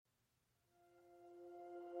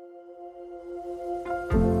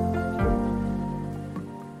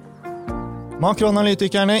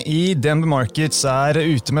Makroanalytikerne i DNB Markets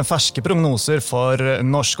ute med ferske prognoser for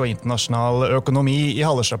norsk og internasjonal økonomi i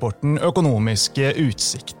halvårsrapporten Økonomiske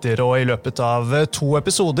utsikter, og i løpet av 2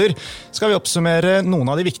 episoder skal vi oppsummere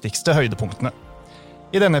noen av de viktigste høydepunktene.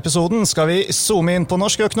 I denne episoden skal vi zoome inn på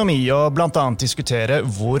norsk økonomi og blant annet diskutere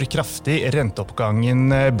hvor kraftig renteoppgangen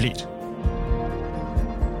blir.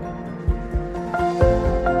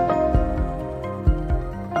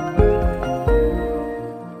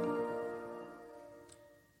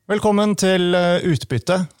 Velkommen til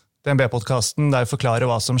Utbytte, DNB-podcasten der vi forklarer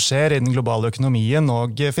hva som skjer i den globale økonomien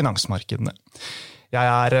og finansmarkedene.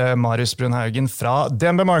 Jeg Marius Brunhaugen fra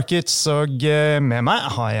DNB Markets, og med meg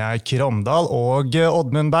har jeg Kyrre Omdal og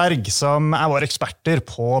Oddmund Berg, som våre eksperter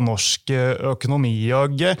på norsk økonomi.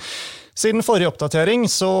 Og siden forrige oppdatering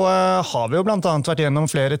så har vi jo blant annet vært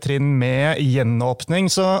gjennom flere trinn med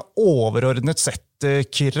gjenåpning, så overordnet sett,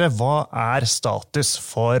 Kyrre, hva status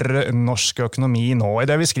for norsk økonomi nå i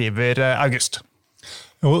det vi skriver august?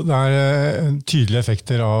 Jo, det tydelige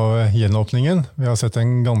effekter av gjenåpningen. Vi har sett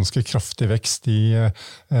en ganske kraftig vekst i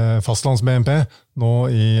fastlands-BNP nå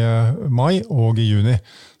i mai og i juni.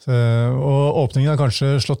 Og åpningen har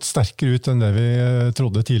kanskje slått sterkere ut enn det vi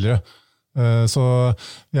trodde tidligere. Så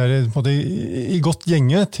vi i godt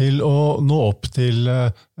gjenge til å nå opp til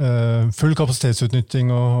full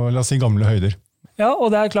kapasitetsutnytting og la oss si gamle høyder. Ja,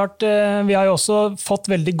 og det klart, vi har jo også fått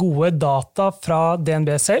veldig gode data fra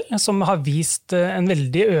DNB selv, som har vist en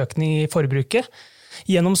veldig økning i forbruket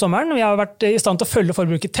gjennom sommeren. Vi har vært i stand til å følge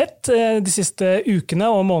forbruket tett de siste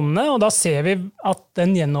ukene og månedene, og da ser vi at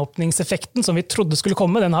den gjenåpningseffekten som vi trodde skulle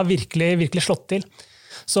komme, den har virkelig slått til.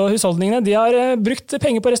 Så husholdningene de har brukt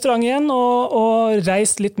penger på restaurant igjen og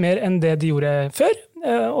reist litt mer enn det de gjorde før,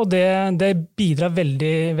 og det bidrar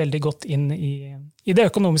veldig godt inn i det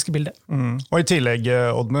økonomiske bildet. Og i tillegg,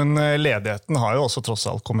 Oddmund, ledigheten har jo også tross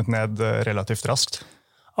alt kommet ned relativt raskt.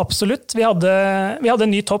 Absolutt. Vi hadde en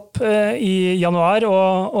ny topp i januar,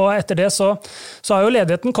 og etter det så har jo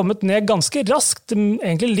ledigheten kommet ned ganske raskt,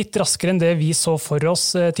 egentlig litt raskere enn det vi så for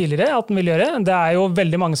oss tidligere at den vil gjøre. Det jo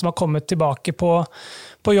veldig mange som har kommet tilbake på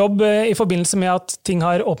jobb i forbindelse med at ting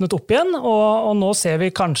har åpnet opp igjen, og nå ser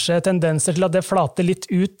vi kanskje tendenser til at det flater litt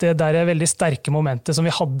ut det der veldig sterke momentet som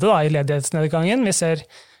vi hadde i ledighetsnedgangen. Vi ser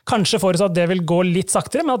kanskje for oss at det vil gå litt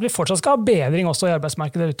saktere, men at vi fortsatt skal ha bedring også i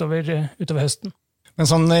arbeidsmarkedet utover høsten. Men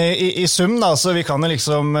sånn i sum da, så vi kan jo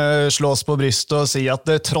liksom slå oss på brystet og si at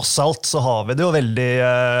tross alt så har vi det jo veldig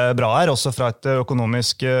bra her, også fra et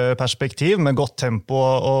økonomisk perspektiv, med godt tempo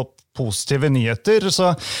og positive nyheter.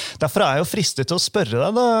 Så derfor jeg jo fristet til å spørre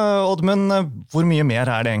deg da, Oddmund, hvor mye mer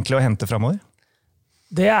det egentlig å hente fremover?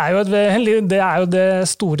 Det jo det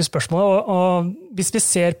store spørsmålet, og hvis vi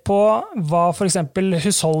ser på hva for eksempel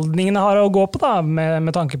husholdningene har å gå på da,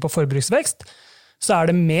 med tanke på forbruksvekst, så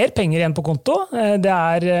det mer penger igjen på konto. Det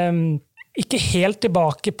ikke helt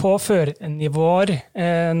tilbake på førnivåer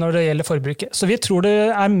når det gjelder forbruket. Så vi tror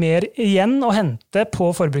det mer igjen å hente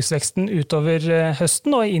på forbruksveksten utover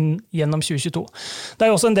høsten og inn gjennom 2022. Det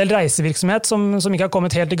jo også en del reisevirksomhet som ikke har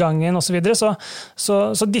kommet helt i gang igjen og så videre,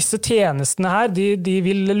 så disse tjenestene her, de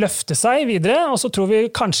vil løfte seg videre, og så tror vi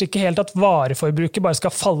kanskje ikke helt at vareforbruket bare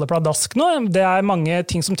skal falle pladask nå. Det mange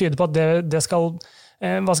ting som tyder på at det skal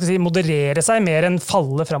moderere seg mer enn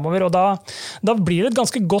falle fremover, og da blir det et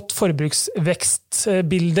ganske godt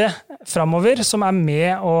forbruksvekstbilde fremover som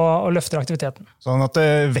med og løfter aktiviteten. Sånn at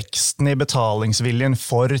veksten i betalingsviljen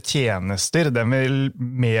for tjenester, den vil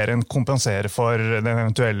mer enn kompensere for den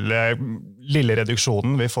eventuelle lille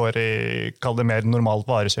reduksjonen vi får i, kall det mer normalt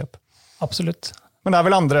varekjøp. Absolutt. Men det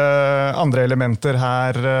vel andre elementer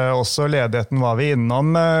her også. Ledigheten var vi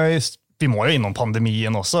innom. Vi må jo innom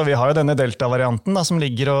pandemien også. Vi har jo denne delta-varianten da, som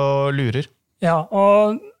ligger og lurer. Ja,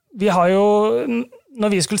 og vi har jo, når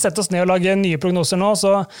vi skulle sette oss ned og lage nye prognoser nå,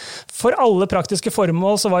 så for alle praktiske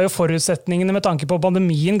formål så var jo forutsetningene med tanke på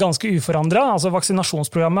pandemien ganske uforandret. Altså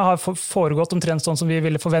vaksinasjonsprogrammet har foregått omtrent sånn som vi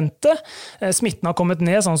ville forvente. Smitten har kommet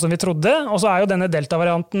ned sånn som vi trodde, og så jo denne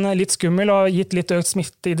delta-varianten litt skummel og gitt litt økt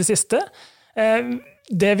smitte i det siste.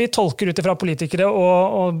 Det vi tolker ut fra politikere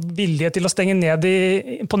og vilje til å stenge ned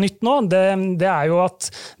på nytt nå, det jo at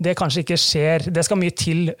det kanskje ikke skjer. Det skal mye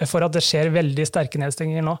til for at det skjer veldig sterke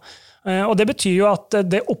nedstenginger nå. Og det betyr jo at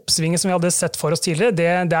det oppsvinget som vi hadde sett for oss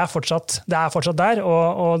tidligere, det fortsatt der,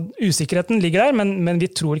 og usikkerheten ligger der, men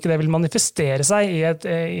vi tror ikke det vil manifestere seg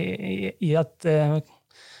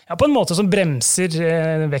på en måte som bremser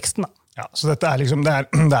veksten da. Ja, så dette liksom,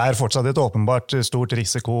 det fortsatt et åpenbart stort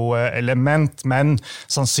risikoelement, men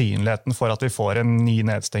sannsynligheten for at vi får en ny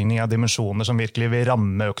nedstengning av dimensjoner som virkelig vil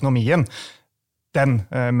ramme økonomien, den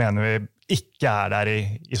mener vi ikke der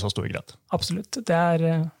i så stor grad. Absolutt, det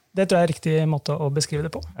Det tror jeg er riktig måte å beskrive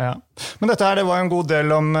det på. Ja. Men dette her, det var en god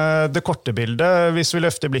del om det korte bildet. Hvis vi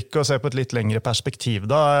løfter blikket og ser på et litt lengre perspektiv,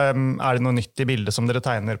 da, er det noe nytt i bildet som dere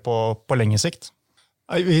tegner på lengre sikt?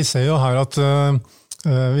 Vi ser jo her at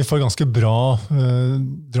vi får ganske bra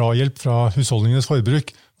drahjelp fra husholdningenes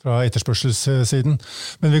forbruk, fra etterspørselssiden.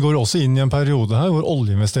 Men vi går også inn i en periode her hvor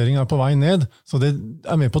oljeinvestering er på vei ned, så det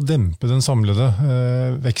er med på å dempe den samlede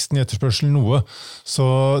veksten i etterspørselen noe.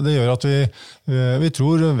 Så det gjør at vi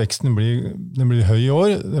tror veksten blir høy i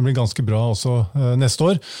år, den blir ganske bra også neste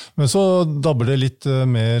år, men så dabber det litt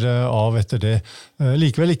mer av etter det.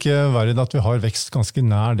 Likevel ikke verre enn at vi har vekst ganske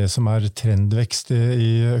nær det som er trendvekst i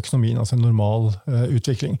økonomien, altså en normal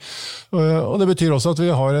utvikling. Og det betyr også at vi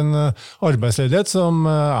har en arbeidsledighet som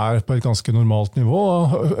er på et ganske normalt nivå,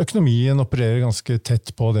 og økonomien opererer ganske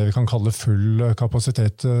tett på det vi kan kalle full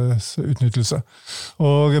kapasitetsutnyttelse.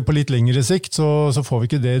 Og på litt lengre sikt så får vi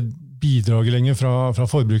ikke det bidraget lenger fra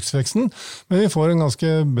forbruksveksten, men vi får en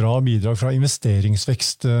ganske bra bidrag fra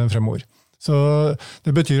investeringsvekst fremover. Så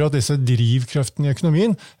det betyr at disse drivkreftene i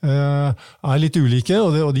økonomien er litt ulike,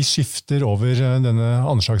 og de skifter over denne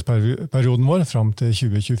anslagsperioden vår fram til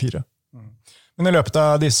 2024. Men i løpet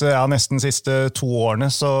av disse nesten siste 2 årene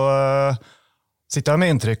så sitter jeg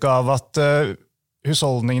med inntrykk av at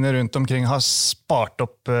husholdningene rundt omkring har spart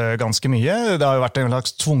opp ganske mye. Det har jo vært en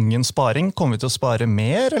slags tvungen sparing. Kommer vi til å spare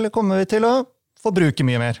mer, eller kommer vi til å forbruke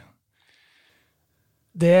mye mer?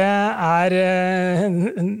 Det er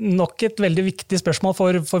nok et veldig viktig spørsmål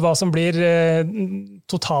for hva som blir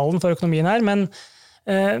totalen for økonomien her, men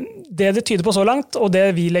det tyder på så langt, og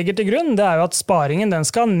det vi legger til grunn, det er jo at sparingen den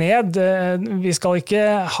skal ned. Vi skal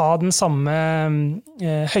ikke ha den samme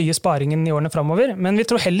høye sparingen i årene fremover, men vi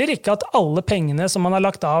tror heller ikke at alle pengene som man har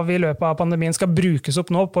lagt av i løpet av pandemien skal brukes opp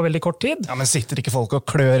nå på veldig kort tid. Ja, men sitter ikke folk og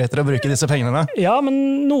klør etter å bruke disse pengene? Ja,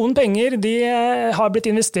 men noen penger de har blitt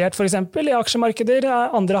investert for eksempel i aksjemarkeder,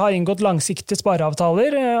 andre har inngått langsiktige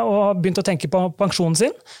spareavtaler og begynt å tenke på pensjonen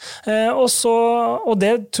sin, og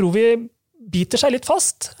det tror vi biter seg litt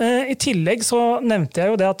fast. I tillegg så nevnte jeg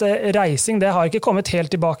jo det at reising det har ikke kommet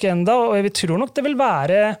helt tilbake enda, og vi tror nok det vil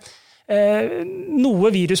være noe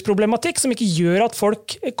virusproblematikk som ikke gjør at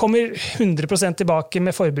folk kommer 100% tilbake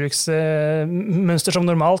med forbruksmønster som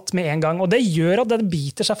normalt med en gang. Og det gjør at det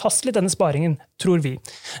biter seg fast litt, denne sparingen, tror vi.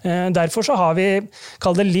 Derfor så har vi,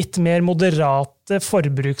 kall det litt mer moderate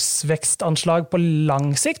forbruksvekstanslag på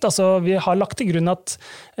lang sikt. Altså vi har lagt til grunn at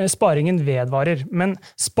sparingen vedvarer. Men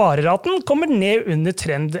spareraten kommer ned under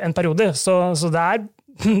trend en periode, så det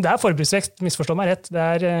er forbruksvekst, misforstå meg rett. Det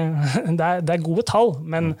er gode tall,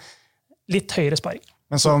 men litt høyere sparing.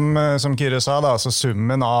 Men som Kyrre sa, da, så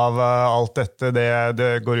summen av alt dette,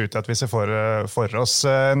 det går ut til at vi ser for oss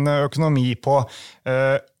en økonomi på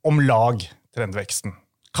om lag trendveksten.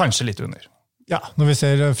 Kanskje litt under. Ja, når vi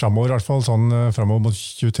ser fremover, i hvert fall sånn fremover mot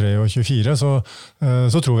 23 og 24,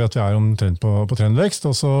 så tror vi at vi er omtrent på trendvekst.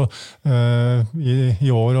 Og så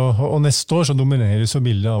i år og neste år så domineres jo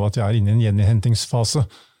bildet av at vi er inne i en gjeninnhentingsfase.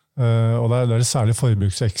 Og det er særlig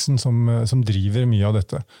forbruksveksten som driver mye av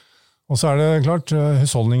dette. Og så er det klart,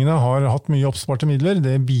 husholdningene har hatt mye oppsparte midler,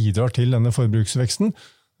 det bidrar til denne forbruksveksten,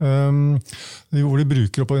 hvor de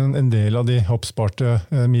bruker opp en del av de oppsparte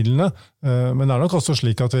midlene, men det er nok også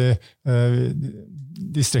slik at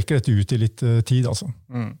de strekker dette ut i litt tid. Altså.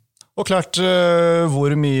 Og klart,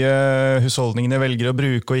 hvor mye husholdningene velger å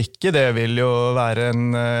bruke og ikke, det vil jo være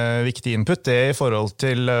en viktig input, det i forhold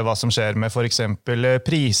til hva som skjer med for eksempel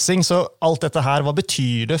prising. Så alt dette her, hva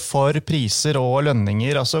betyr det for priser og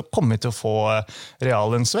lønninger? Altså, kommer vi til å få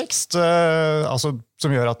reallønnsvekst, altså,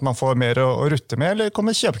 som gjør at man får mer å rutte med, eller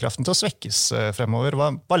kommer kjøpekraften til å svekkes fremover?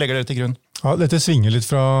 Hva legger dere til grunn? Ja, dette svinger litt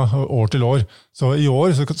fra år til år. Så i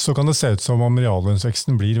år så kan det se ut som om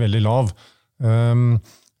reallønnsveksten blir veldig lav.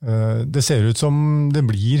 Det ser ut som det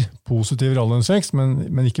blir positiv reallønnsvekst,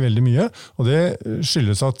 men ikke veldig mye. Og det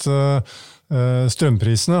skyldes at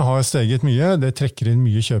strømprisene har steget mye, det trekker inn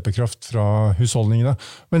mye kjøpekraft fra husholdningene.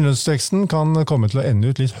 Men lønnsveksten kan komme til å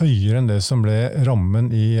ende ut litt høyere enn det som ble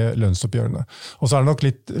rammen i lønnsoppgjørene. Og så er det nok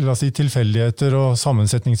litt, la oss si, tilfeldigheter og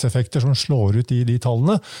sammensetningseffekter som slår ut i de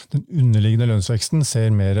tallene. Den underliggende lønnsveksten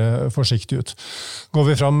ser mer forsiktig ut.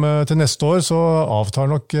 Går vi fram til neste år, så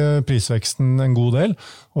avtar nok prisveksten en god del,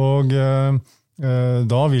 og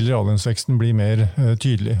da vil reallønnsveksten bli mer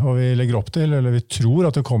tydelig. Og vi legger opp til, eller vi tror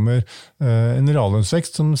at det kommer en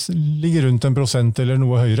reallønnsvekst som ligger rundt 1% eller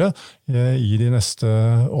noe høyere i de neste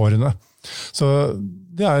årene. Så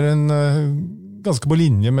det er ganske på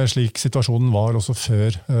linje med slik situasjonen var også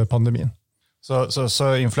før pandemien. Så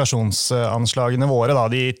inflasjonsanslagene våre da,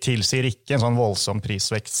 de tilsier ikke en sånn voldsom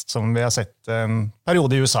prisvekst som vi har sett en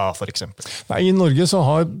periode i USA, for eksempel? Nei, I Norge så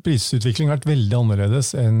har prisutviklingen vært veldig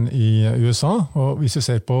annerledes enn i USA. Og hvis vi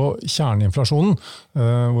ser på kjerneinflasjonen,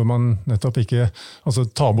 hvor man nettopp ikke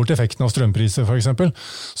tar bort effekten av strømpriser for eksempel,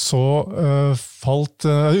 så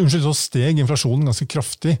steg inflasjonen ganske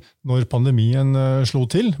kraftig når pandemien slo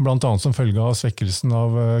til, blant annet som følge av svekkelsen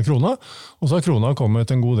av krona. Og så har krona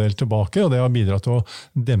kommet en god del tilbake, og det har bidratt til å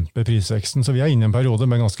dempe prisveksten. Så vi er inne i en periode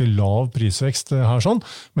med ganske lav prisvekst her,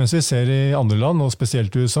 mens vi ser i andre land, og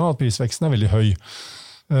spesielt i USA, at prisveksten er veldig høy.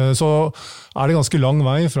 Så er det ganske lang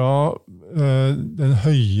vei fra den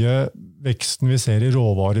høye veksten vi ser i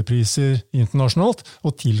råvarepriser internasjonalt,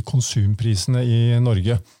 og til konsumprisene i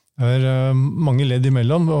Norge. Det er mange ledd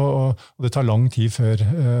imellom, og det tar lang tid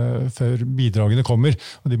før bidragene kommer,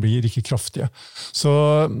 og de blir ikke kraftige. Så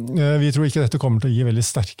vi tror ikke dette kommer til å gi veldig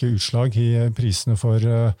sterke utslag i prisene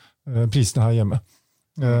her hjemme.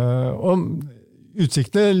 Og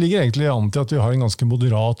utsiktene ligger egentlig an til at vi har en ganske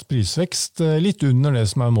moderat prisvekst, litt under det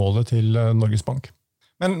som er målet til Norges Bank.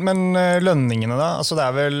 Men lønningene da? Altså det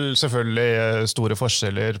er vel selvfølgelig store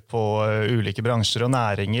forskjeller på ulike bransjer og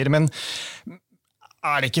næringer, men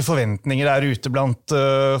er det ikke forventninger der ute blant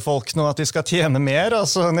folk nå at de skal tjene mer,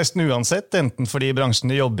 altså nesten uansett, enten fordi bransjen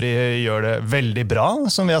de jobber i gjør det veldig bra,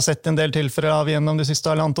 som vi har sett en del tilfeller av gjennom det siste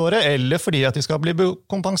halvannet året, eller fordi at de skal bli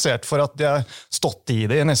kompensert for at de har stått i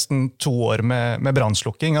det i nesten 2 år med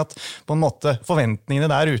brannslukking, at på en måte forventningene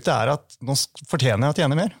der ute er at nå fortjener jeg å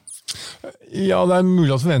tjene mer? Ja, det er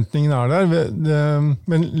mulig at forventningene er der,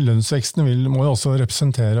 men lønnsveksten må jo også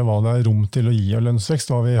representere hva det er rom til å gi av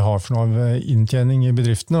lønnsvekst, hva vi har for noe av inntjening i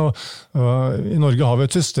bedriftene. Og I Norge har vi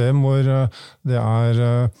et system hvor det er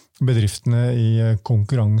bedriftene i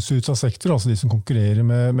konkurranseutsatt sektor, altså de som konkurrerer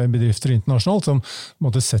med bedrifter internasjonalt,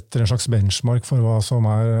 som setter en slags benchmark for hva som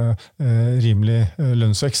er rimelig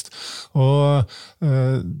lønnsvekst. Og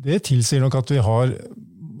det tilsier nok at vi har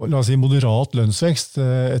moderat lønnsvekst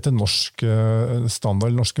etter norsk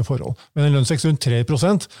standard, norske forhold. Men en lønnsvekst rundt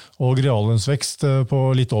 3% og reallønnsvekst på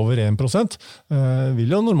litt over 1%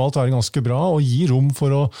 vil jo normalt være ganske bra og gi rom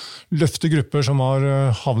for å løfte grupper som har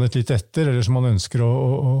havnet litt etter, eller som man ønsker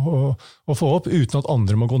å få opp, uten at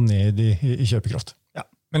andre må gå ned i kjøpekraft. Ja.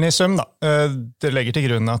 Men i sum da, det legger til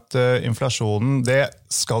grunn at inflasjonen, det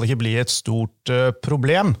skal ikke bli et stort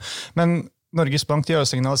problem, men Norges Bank har jo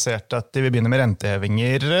signalisert at de vil begynne med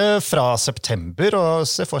rentehevinger fra september, og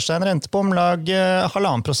ser for seg en rente på om lag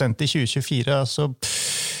 1,5% i 2024. Så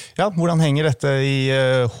ja, hvordan henger dette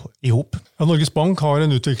i hop? Ja, Norges Bank har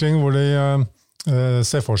en utvikling hvor de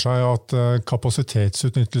ser for seg at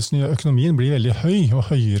kapasitetsutnyttelsen i økonomien blir veldig høy, og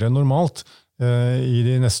høyere enn normalt i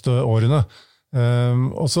de neste årene.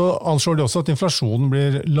 Og så anslår de også at inflasjonen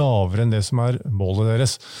blir lavere enn det som er målet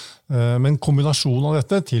deres. Men kombinasjonen av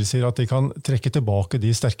dette tilsier at de kan trekke tilbake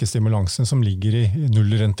de sterke stimulansene som ligger i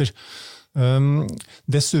nullrenter.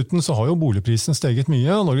 Dessuten så har jo boligprisen steget mye,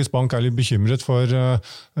 og Norges Bank er litt bekymret for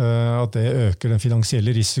at det øker den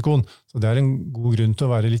finansielle risikoen. Så det er en god grunn til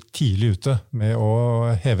å være litt tidlig ute med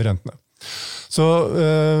å heve rentene. Så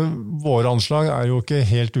våre anslag er jo ikke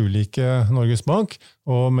helt ulike Norges Bank,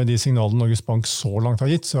 og med de signalene Norges Bank så langt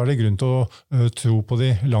har gitt, så er det grunn til å tro på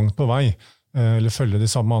de langt på vei, eller følge de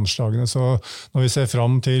samme anslagene. Så når vi ser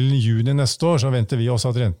frem til juni neste år, så venter vi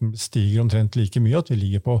også at renten stiger omtrent like mye, at vi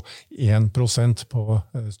ligger på 1% på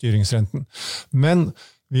styringsrenten. Men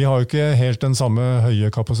vi har jo ikke helt den samme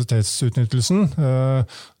høye kapasitetsutnyttelsen.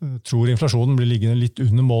 Tror inflasjonen blir liggende litt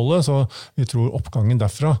under målet, så vi tror oppgangen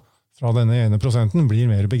derfra, fra denne 1%,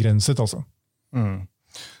 blir mer begrenset. Altså.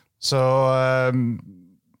 Så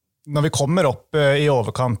når vi kommer opp i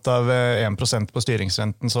overkant av 1% på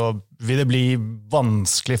styringsrenten, så vil det bli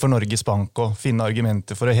vanskelig for Norges Bank å finne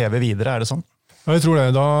argumenter for å heve videre, er det sånn? Ja, jeg tror det.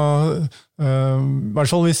 I hvert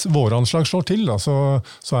fall hvis våre anslag slår til, da, så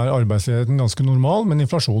er arbeidsledigheten ganske normal, men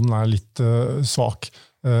inflasjonen er litt svak.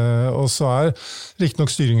 Og så er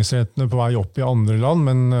riktignok styringsrentene på vei opp i andre land,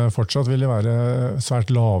 men fortsatt vil de være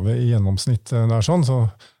svært lave i gjennomsnitt der sånn, så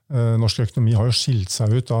norsk økonomi har jo skilt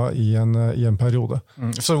seg ut da, i en periode.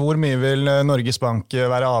 Så hvor mye vil Norges Bank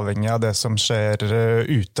være avhengig av det som skjer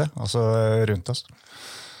ute, altså rundt oss?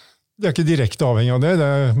 Det er ikke direkte avhengig av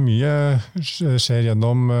det. Mye skjer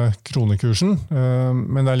gjennom kronekursen,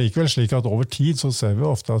 men det er likevel slik at over tid så ser vi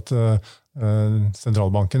ofte at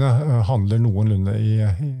sentralbankene handler noenlunde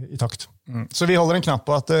i takt. Så vi holder en knapp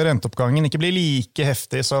på at renteoppgangen ikke blir like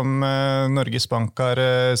heftig som Norges Bank har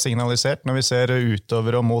signalisert når vi ser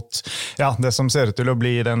utover og mot det som ser ut til å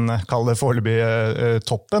bli den kalde foreløpige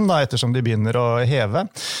toppen, da, ettersom de begynner å heve.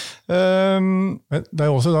 Men det er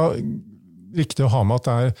også da viktig å ha med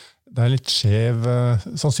at det er litt skjev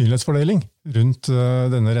sannsynlighetsfordeling rundt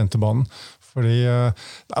denne rentebanen. Fordi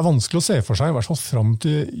det vanskelig å se for seg, i hvert fall frem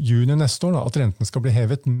til juni neste år, at renten skal bli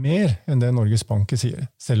hevet mer enn det Norges Bank sier.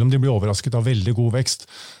 Selv om de blir overrasket av veldig god vekst.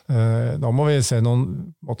 Da må vi se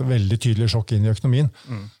noen veldig tydelige sjokk inn i økonomien.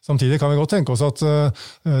 Samtidig kan vi godt tenke oss at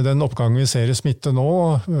den oppgangen vi ser i smitte nå,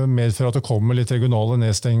 medfører at det kommer litt regionale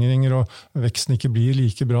nedstengninger, og veksten ikke blir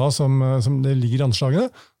like bra som det ligger i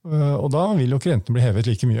anslagene. Og da vil jo ikke renten bli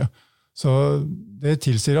hevet like mye. Så det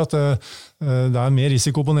tilsier at det mer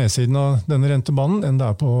risiko på nedsiden av denne rentebanen enn det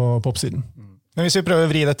på oppsiden. Men hvis vi prøver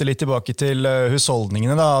å vri dette litt tilbake til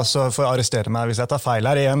husholdningene, da, så får jeg arrestere meg hvis jeg tar feil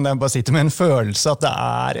her igjen. Jeg bare sitter med en følelse at det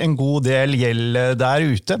en god del gjeld der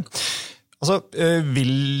ute. Altså,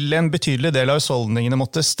 vil en betydelig del av husholdningene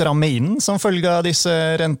måtte stramme inn som følge av disse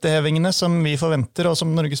rentehevingene som vi forventer, og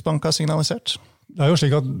som Norges Bank har signalisert? Det jo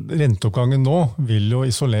slik at renteoppgangen nå vil jo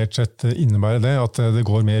isolert sett innebære det at det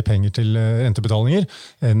går mer penger til rentebetalinger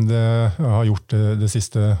enn det har gjort det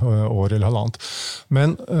siste året eller halvannet.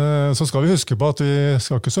 Men så skal vi huske på at vi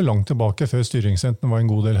skal ikke så langt tilbake før styringsrentene var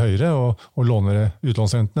en god del høyere, og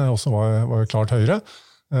utlånsrentene også var klart høyere.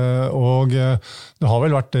 Og det har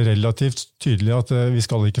vel vært relativt tydelig at vi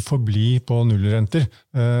skal ikke forbli på nullrenter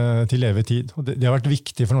til evig tid. Og det har vært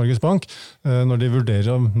viktig for Norges Bank når de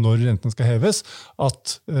vurderer når renten skal heves,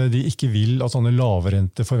 at de ikke vil at sånne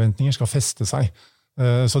lavrenteforventninger skal feste seg.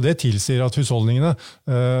 Så det tilsier at husholdningene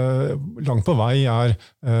langt på vei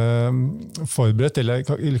forberedt eller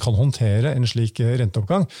kan håndtere en slik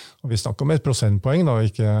renteoppgang. Og vi snakker om 1 prosentpoeng, da,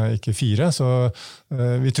 ikke 4, så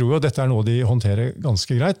vi tror jo at dette noe de håndterer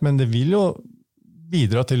ganske greit, men det vil jo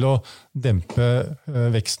bidra til å dempe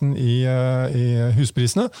veksten i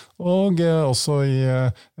husprisene, og også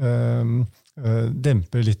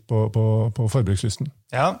dempe litt på forbrukslysten.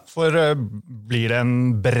 Ja, for blir det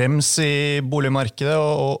en brems i boligmarkedet,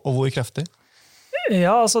 og hvor kraftig?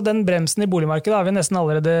 Ja, altså den bremsen i boligmarkedet har vi nesten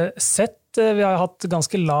allerede sett. Vi har hatt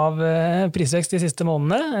ganske lav prisvekst de siste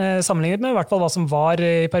månedene, sammenlignet med i hvert fall hva som var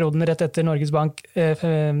i perioden rett etter Norges Bank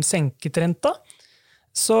senket renta.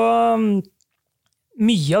 Så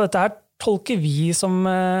mye av dette her tolker vi som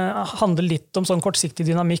handler litt om sånn kortsiktig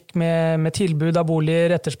dynamikk med tilbud av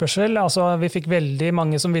boliger, etterspørsel. Altså, vi fikk veldig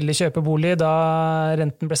mange som ville kjøpe bolig da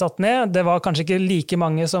renten ble satt ned. Det var kanskje ikke like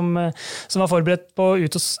mange som var forberedt på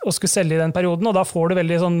ut og skulle selge i den perioden, og da får du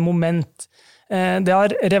veldig sånn moment. Det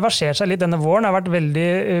har reversert seg litt denne våren. Det har vært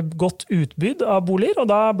veldig godt utbud av boliger,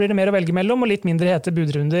 og da blir det mer å velge mellom, og litt mindre hete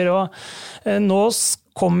budrunder. Og nå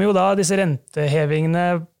kommer jo da disse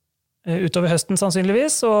rentehevingene utover høsten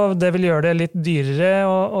sannsynligvis, og det vil gjøre det litt dyrere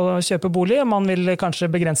å kjøpe bolig. Man vil kanskje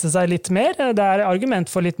begrense seg litt mer. Det argument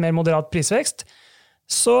for litt mer moderat prisvekst.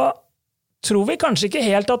 Så tror vi kanskje ikke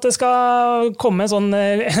helt at det skal komme en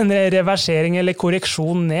reversering eller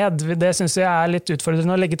korreksjon ned. Det synes jeg litt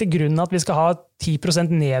utfordrende å legge til grunn at vi skal ha 10%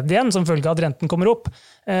 ned igjen som følge av at renten kommer opp.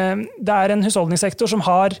 Det en husholdningssektor som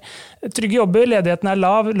har trygge jobber, ledigheten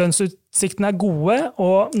lav, lønnsutsiktene gode,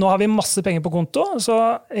 og nå har vi masse penger på konto,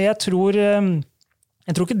 så jeg tror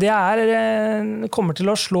ikke det kommer til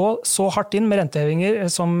å slå så hardt inn med rentehevinger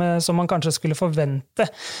som man kanskje skulle forvente.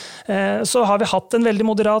 Så har vi hatt en veldig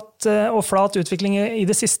moderat og flat utvikling i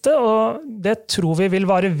det siste, og det tror vi vil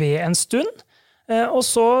vare ved en stund. Og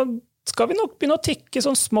så skal vi nok begynne å tikke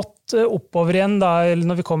sånn smått oppover igjen da,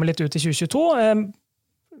 når vi kommer litt ut i 2022.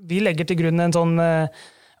 Vi legger til grunn en sånn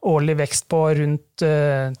årlig vekst på rundt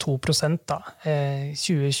 2% da,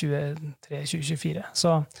 2023-2024.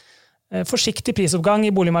 Så forsiktig prisoppgang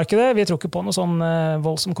i boligmarkedet. Vi tror ikke på noe sånn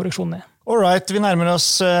voldsom korreksjon ned. Alright, vi nærmer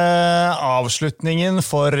oss avslutningen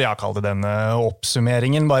for, kall det denne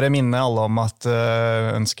oppsummeringen. Bare minne alle om at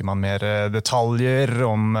ønsker man mer detaljer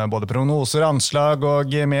om både prognoser, anslag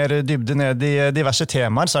og mer dybde ned i diverse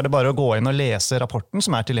temaer, så det bare å gå inn og lese rapporten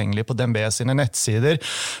som tilgjengelig på DNB sine nettsider,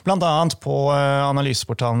 blant annet på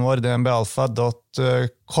analyseportalen vår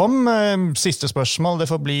dnbalfa.com. Siste spørsmål,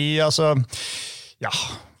 det får bli,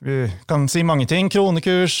 vi kan si mange ting.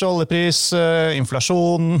 Kronekurs, oljepris,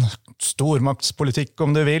 inflasjon, stormaktspolitikk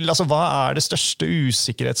om du vil. Hva det største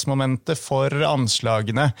usikkerhetsmomentet for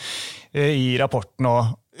anslagene i rapporten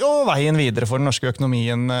og veien videre for den norske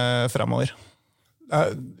økonomien fremover?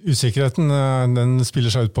 Usikkerheten den spiller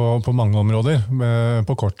seg ut på mange områder.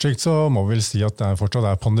 På kort sikt så må vi vel si at det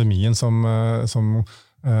fortsatt pandemien som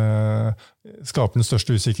skaper den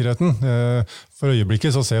største usikkerheten. For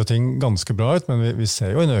øyeblikket så ser jo ting ganske bra ut, men vi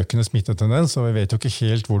ser jo en økende smittetendens, og vi vet jo ikke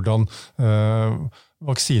helt hvordan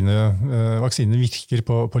vaksine virker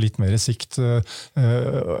på litt mer sikt,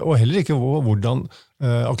 og heller ikke hvordan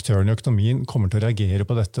aktørene i økonomien kommer til å reagere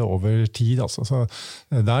på dette over tid. Så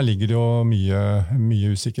der ligger det jo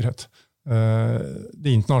mye usikkerhet.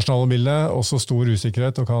 det internasjonale bildet også stor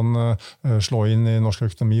usikkerhet og kan slå inn i norsk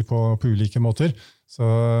økonomi på ulike måter. Så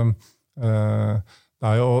det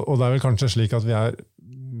er vel kanskje slik at vi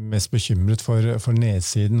mest bekymret for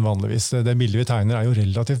nedsiden vanligvis. Det bildet vi tegner jo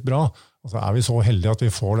relativt bra. Altså vi så heldige at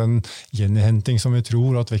vi får den gjenihenting som vi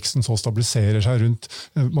tror, at veksten så stabiliserer seg rundt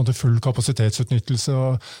full kapasitetsutnyttelse.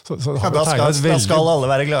 Da skal alle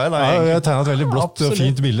være glade. Vi har tegnet et veldig blått og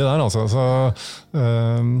fint bilde der. Altså.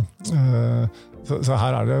 Så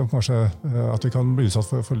her det kanskje at vi kan bli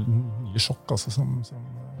utsatt for nye sjokk. Altså,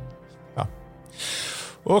 ja.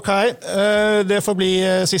 Ok, det får bli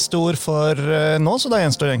siste ord for nå, så da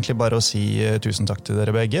gjenstår egentlig bare å si tusen takk til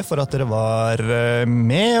dere begge for at dere var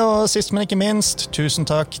med, og sist men ikke minst, tusen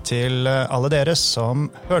takk til alle dere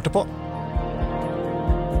som hørte på.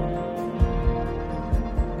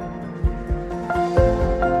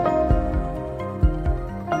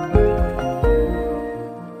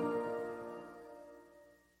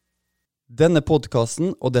 Denne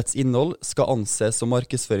podcasten og dets innhold skal anses som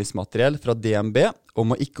markedsføringsmateriell fra DNB og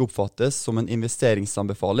må ikke oppfattes som en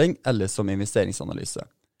investeringsanbefaling eller som investeringsanalyse.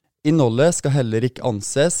 Innholdet skal heller ikke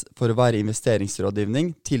anses for å være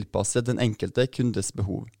investeringsrådgivning tilpasset den enkelte kundes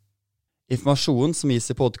behov. Informasjonen som gis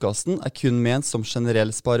i podcasten kun ment som generell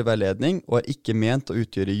spareveiledning og ikke ment å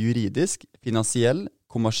utgjøre juridisk, finansiell,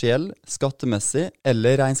 kommersiell, skattemessig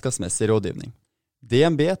eller regnskapsmessig rådgivning.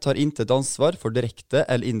 DNB tar intet ansvar for direkte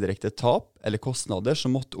eller indirekte tap eller kostnader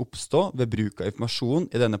som måtte oppstå ved bruk av informasjon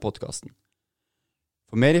i denne podcasten.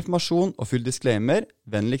 For mer informasjon og full disclaimer,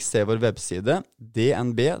 vennligst se vår webside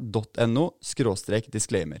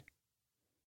dnb.no/disclaimer.